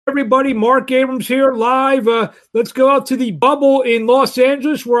everybody. Mark Abrams here live. Let's go out to the bubble in Los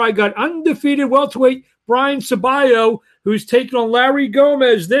Angeles where I got undefeated welterweight Brian Ceballo, who's taking on Larry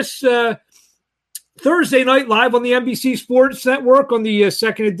Gomez this Thursday night live on the NBC Sports Network on the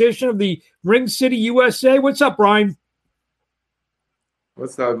second edition of the Ring City USA. What's up, Brian?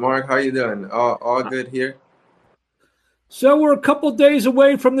 What's up, Mark? How you doing? All good here? So we're a couple days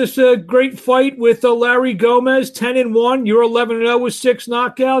away from this great fight with Larry Gomez, 10-1. You're 11-0 with 6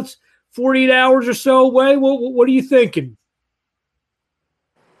 knockouts, 48 hours or so away. What are you thinking?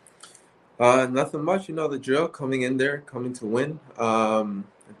 Nothing much. You know the drill. Coming in there, coming to win.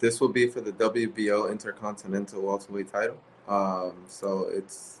 This will be for the WBO Intercontinental Welterweight title. So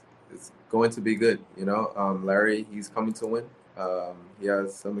it's going to be good. You know, Larry, he's coming to win. He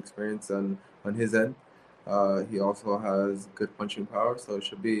has some experience on his end. He also has good punching power, so it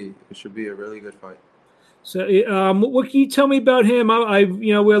should be a really good fight. So, what can you tell me about him?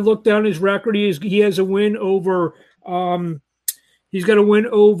 We looked down his record. He has a win over. He's got a win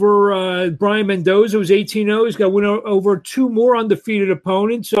over Brian Mendoza, who's 18-0. He's got a win over 2 more undefeated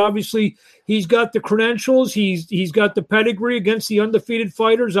opponents. So obviously, he's got the credentials. He's got the pedigree against the undefeated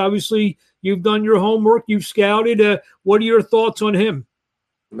fighters. Obviously, you've done your homework. You've scouted. What are your thoughts on him?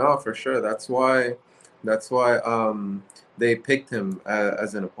 No, for sure. That's why they picked him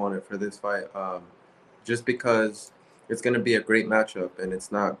as an opponent for this fight, just because it's going to be a great matchup and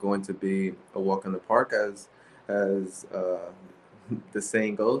it's not going to be a walk in the park as the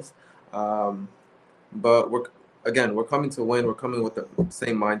saying goes. But we're coming to win. We're coming with the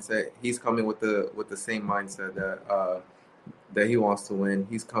same mindset. He's coming with the same mindset that he wants to win.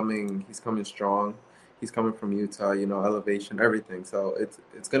 He's coming strong. He's coming from Utah, you know, elevation, everything. So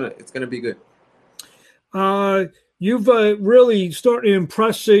it's gonna be good. You've really started to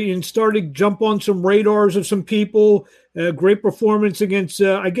impress and started to jump on some radars of some people. Great performance against,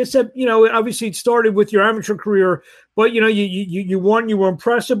 I guess that, you know, obviously it started with your amateur career, but, you know, you won, you were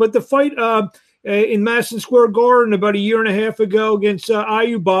impressive. But the fight in Madison Square Garden about a year and a half ago against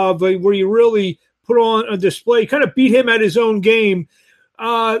Ayubov, where you really put on a display, kind of beat him at his own game.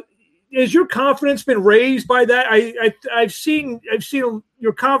 Has your confidence been raised by that? I've seen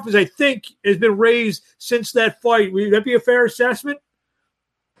your confidence, I think, has been raised since that fight. Would that be a fair assessment?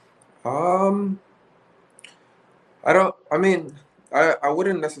 I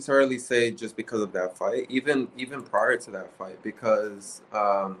wouldn't necessarily say just because of that fight, even prior to that fight, because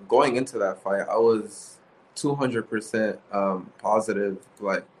going into that fight, I was 200% positive,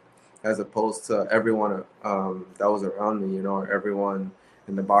 like, as opposed to everyone that was around me, you know, everyone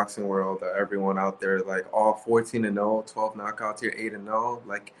in the boxing world, everyone out there, like, all 14-0, 12 knockouts, you're 8-0,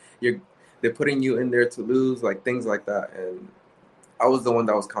 like, they're putting you in there to lose, like, things like that. And I was the one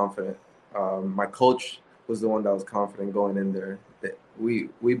that was confident. My coach was the one that was confident going in there.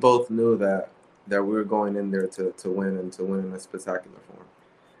 We both knew that we were going in there to win, and to win in a spectacular form.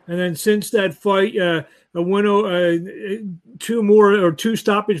 And then since that fight, a win, 2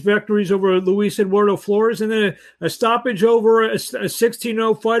 stoppage victories over Luis Eduardo Flores, and then a stoppage over a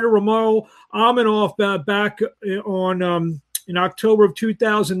 16-0 fighter, Romero Aminoff, back on in October of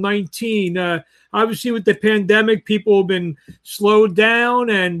 2019. Obviously, with the pandemic, people have been slowed down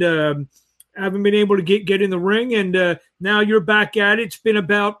and haven't been able to get in the ring. And now you're back at it. It's been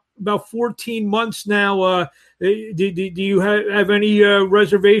about 14 months now. Do you have any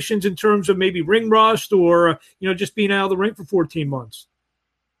reservations in terms of maybe ring rust or just being out of the ring for 14 months?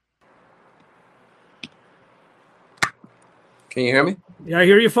 Can you hear me? Yeah, I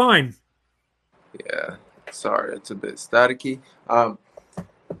hear you fine. Yeah, sorry, it's a bit staticky.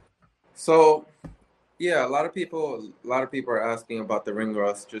 So yeah, a lot of people are asking about the ring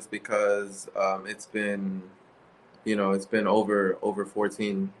rust, just because it's been over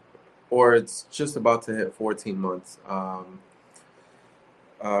 14, or it's just about to hit 14 months from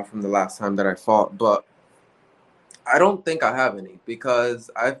the last time that I fought. But I don't think I have any,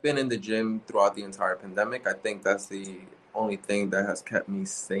 because I've been in the gym throughout the entire pandemic. I think that's the only thing that has kept me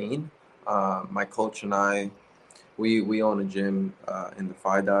sane. My coach and I, we own a gym in the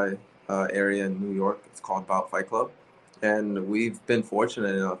FiDi area in New York. It's called Bout Fight Club, and we've been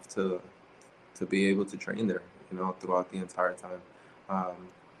fortunate enough to be able to train there, throughout the entire time.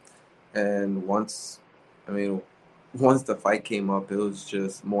 And once the fight came up, it was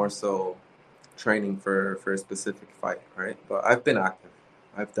just more so training for a specific fight, right? But I've been active.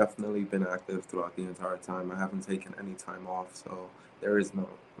 I've definitely been active throughout the entire time. I haven't taken any time off, so there is no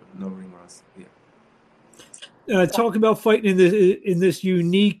ring rust here. Talking about fighting in this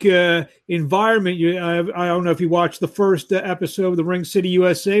unique environment. I don't know if you watched the first episode of the Ring City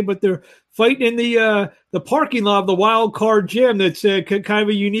USA, but they're fighting in the parking lot of the Wild Card Gym. That's kind of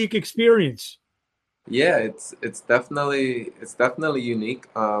a unique experience. Yeah, it's definitely unique.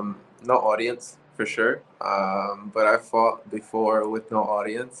 No audience for sure. But I fought before with no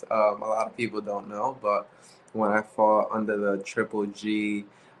audience. A lot of people don't know, but when I fought under the Triple G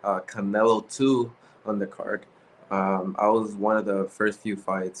Canelo 2 undercard, I was one of the first few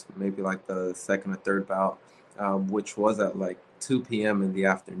fights, maybe like the second or third bout, which was at like 2 p.m. in the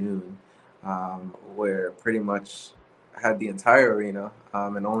afternoon, where pretty much had the entire arena,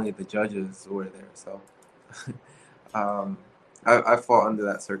 and only the judges were there. So um, I fought under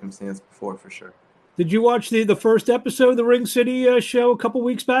that circumstance before for sure. Did you watch the first episode of the Ring City show a couple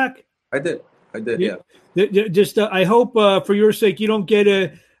weeks back? I did. I did. Yeah. Yeah. Just I hope for your sake you don't get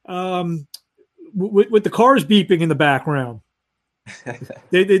a with the cars beeping in the background.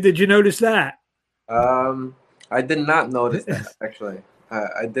 Did you notice that? I did not notice that actually.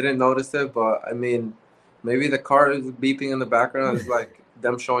 I didn't notice it, but I mean, maybe the car is beeping in the background. It's like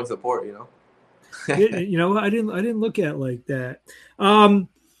them showing support, you know. I didn't look at it like that.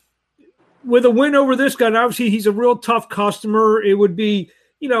 With a win over this guy, and obviously he's a real tough customer. It would be,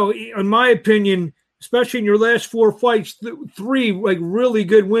 in my opinion, especially in your last four fights, three like really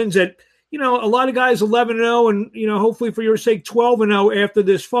good wins that, a lot of guys 11-0 and, hopefully for your sake 12-0 after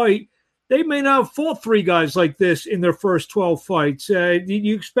this fight. They may not have fought three guys like this in their first 12 fights. Do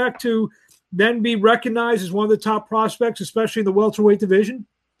you expect to then be recognized as one of the top prospects, especially in the welterweight division?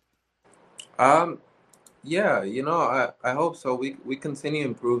 Um, yeah, I hope so. We continue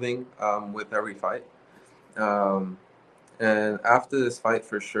improving with every fight. Um, and after this fight,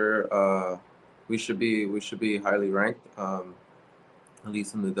 for sure, we should be highly ranked, at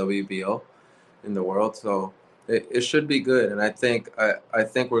least in the WBO in the world. So it should be good. And I think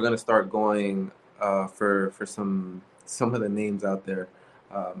we're gonna start going for some of the names out there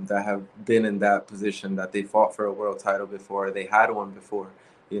that have been in that position, that they fought for a world title before, they had one before,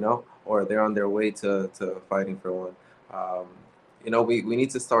 or they're on their way to fighting for one. Um, we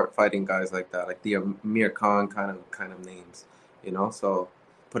need to start fighting guys like that, like the Amir Khan kind of names, So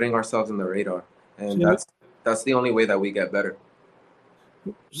putting ourselves in the radar, and So, that's the only way that we get better.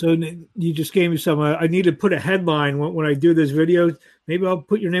 so you just gave me some. I need to put a headline when I do this video. Maybe I'll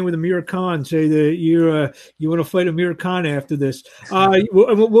put your name with Amir Khan. Say that you want to fight Amir Khan after this.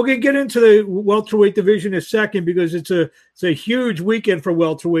 We'll get into the welterweight division in a second because it's a huge weekend for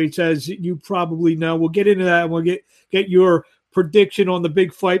welterweights, as you probably know. We'll get into that and we'll get your prediction on the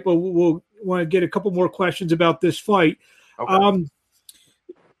big fight, but we'll want to get a couple more questions about this fight. Okay.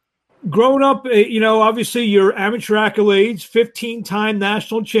 Growing up, obviously your amateur accolades, 15-time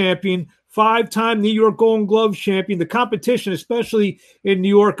national champion, 5-time New York Golden Gloves champion. The competition, especially in New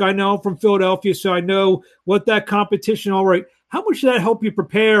York, I know from Philadelphia, so I know what that competition, all right. How much did that help you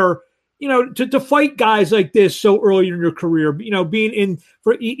prepare, to fight guys like this so early in your career, being in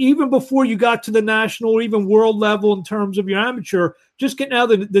for even before you got to the national or even world level in terms of your amateur, just getting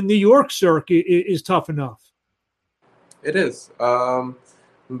out of the New York circuit is tough enough. It is.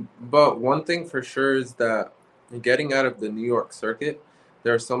 But one thing for sure is that getting out of the New York circuit,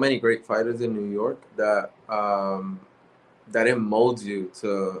 there are so many great fighters in New York that it molds you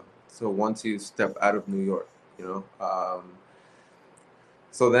to once you step out of New York, you know.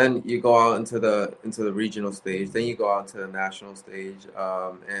 So then you go out into the regional stage, then you go out into the national stage,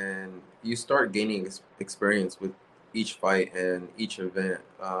 and you start gaining experience with each fight and each event,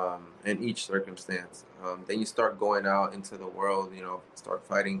 and each circumstance. Then you start going out into the world, start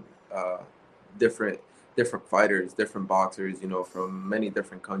fighting different fighters, different boxers, from many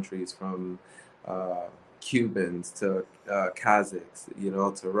different countries, from Cubans to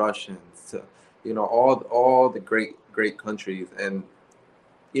Kazakhs, to Russians, to all the great countries. And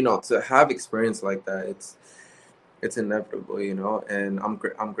to have experience like that, it's inevitable, and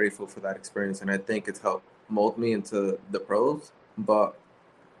I'm grateful for that experience, and I think it's helped mold me into the pros. But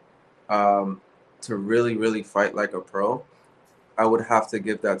to really, really fight like a pro, I would have to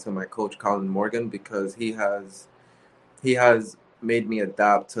give that to my coach, Colin Morgan, because he has made me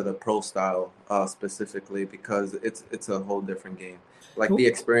adapt to the pro style, specifically, because it's a whole different game. Like, the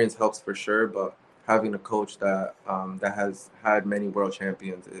experience helps for sure, but having a coach that has had many world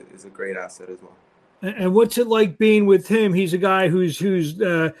champions is a great asset as well. And what's it like being with him? He's a guy who's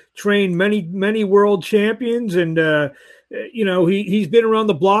trained many world champions, and he's been around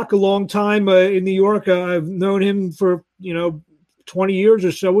the block a long time in New York. I've known him for 20 years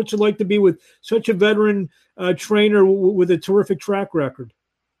or so. What's it like to be with such a veteran trainer with a terrific track record?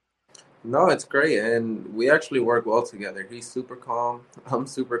 No, it's great, and we actually work well together. He's super calm. I'm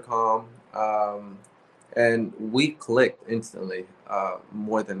super calm, and we clicked instantly,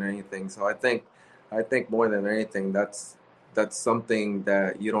 more than anything. So I think more than anything, that's something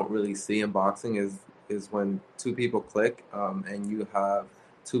that you don't really see in boxing is when two people click, and you have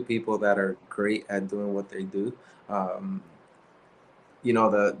two people that are great at doing what they do. Um,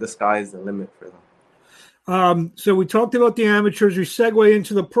 the sky is the limit for them. So we talked about the amateurs. We segue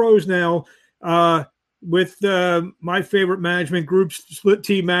into the pros now with my favorite management group, Split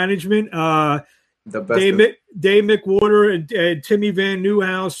T Management. The best of Dave McWhorter and Timmy Van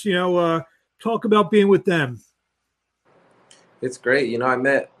Newhouse. Talk about being with them. It's great. I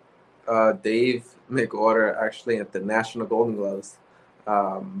met Dave McWhorter actually at the National Golden Gloves,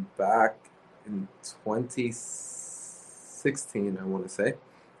 back in 2016, I want to say,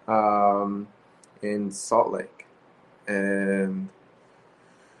 um, in Salt Lake, and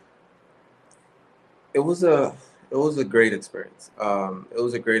it was a it was a great experience. It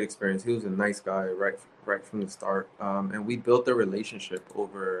was a great experience. He was a nice guy right from the start, and we built a relationship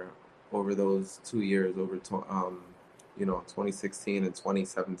over those 2 years, 2016 and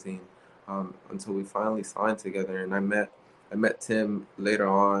 2017, until we finally signed together. And I met Tim later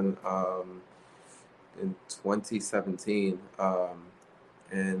on, in 2017,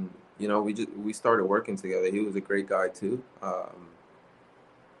 and we started working together. He was a great guy too,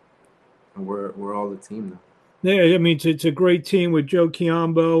 and we're all a team now. Yeah, I mean it's a great team with Joe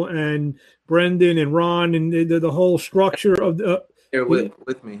Chiambo and Brendan and Ron and the whole structure of the. Here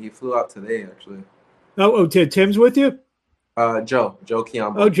with me. He flew out today, actually. Tim's with you. Joe Oh,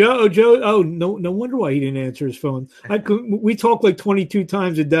 Chiambo. Joe. Oh, Joe. Oh, no wonder why he didn't answer his phone. We talk like 22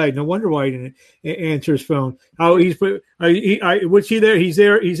 times a day. No wonder why he didn't answer his phone. Oh, what's he there? He's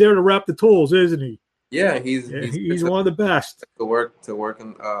there. He's there to wrap the tools, isn't he? Yeah, he's Yeah, he's there he's one of the best. to work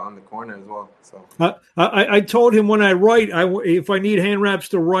on the corner as well. So I told him when I write, if I need hand wraps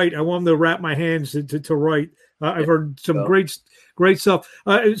to write, I want him to wrap my hands to write. yeah, I've heard some so great stuff.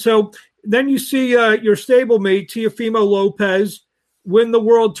 So then you see your stablemate Teofimo Lopez win the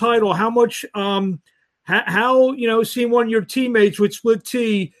world title. How much? How seeing one of your teammates with Split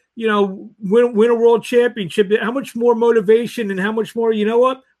T, win a world championship. How much more motivation and how much more? You know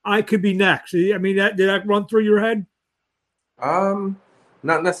what? I could be next. I mean, did that run through your head? um,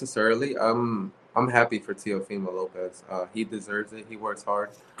 not necessarily. I'm happy for Teofimo Lopez. He deserves it. He works hard.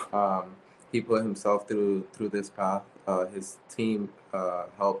 Um, he put himself through this path. His team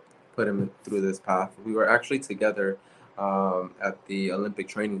helped put him through this path. We were actually together, at the Olympic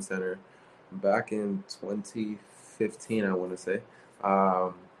Training Center back in 2015, I want to say.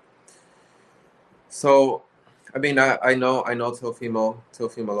 Um, So, I mean, I know Teofimo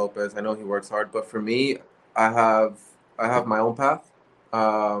Lopez. I know he works hard, but for me, I have I have my own path,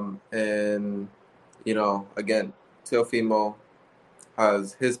 and again, Teofimo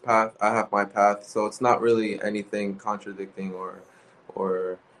has his path. I have my path. So it's not really anything contradicting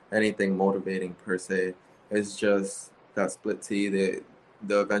or anything motivating per se. It's just that split T. They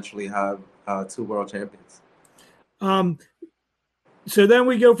eventually have two world champions. Um, so then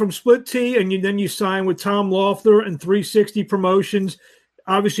we go from Split T, and then you sign with Tom Loeffler and 360 Promotions.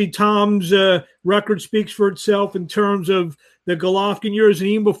 Obviously, Tom's record speaks for itself in terms of the Golovkin years, and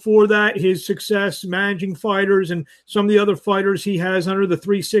even before that, his success managing fighters and some of the other fighters he has under the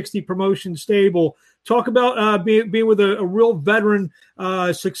 360 Promotion stable. Talk about being with a real veteran,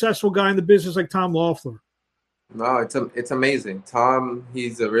 successful guy in the business like Tom Loeffler. No, it's amazing. Tom,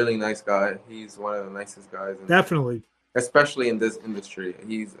 he's a really nice guy. He's one of the nicest guys, and Definitely. especially in this industry,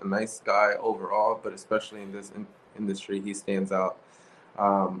 he's a nice guy overall. But especially in this industry, he stands out,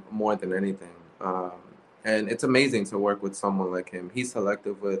 more than anything. And it's amazing to work with someone like him. He's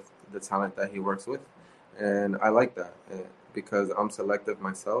selective with the talent that he works with, and I like that, because I'm selective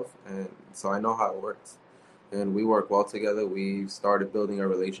myself, and so I know how it works. And we work well together. We started building a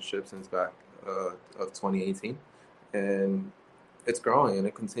relationship since back, of 2018, and it's growing and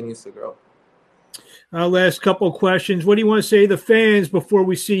it continues to grow. Last couple of questions. What do you want to say to the fans before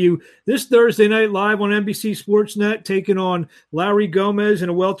we see you this Thursday night live on NBC Sportsnet, taking on Larry Gomez in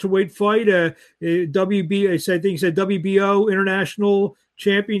a welterweight fight? I think he said WBO International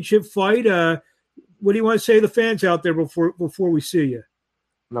Championship fight. What do you want to say to the fans out there before we see you?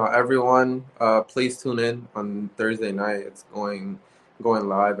 No, everyone, please tune in on Thursday night. It's going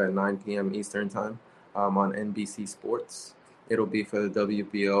live at 9 p.m. Eastern time, on NBC Sports. It'll be for the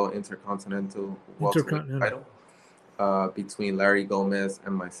WBO Intercontinental Welterweight Intercontinental. title, between Larry Gomez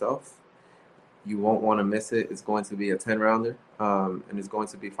and myself. You won't want to miss it. It's going to be a 10 rounder, and it's going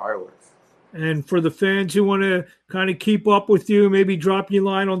to be fireworks. And for the fans who want to kind of keep up with you, maybe drop you a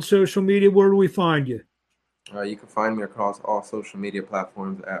line on social media, where do we find you? You can find me across all social media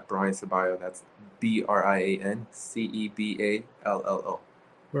platforms at Brian Ceballo. That's BrianCeballO.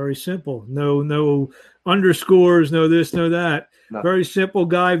 Very simple. No underscores, no this, no that. Nothing. Very simple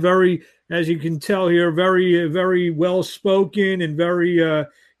guy. Very, as you can tell here, very well spoken and very,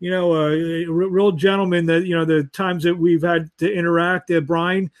 real gentleman. That the times that we've had to interact.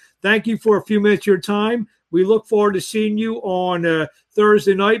 Brian, thank you for a few minutes of your time. We look forward to seeing you on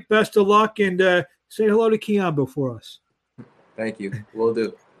Thursday night. Best of luck, and say hello to Kiambo for us. Thank you. Will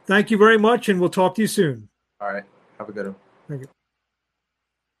do. Thank you very much, and we'll talk to you soon. All right. Have a good one. Thank you.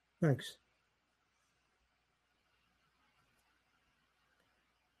 Thanks.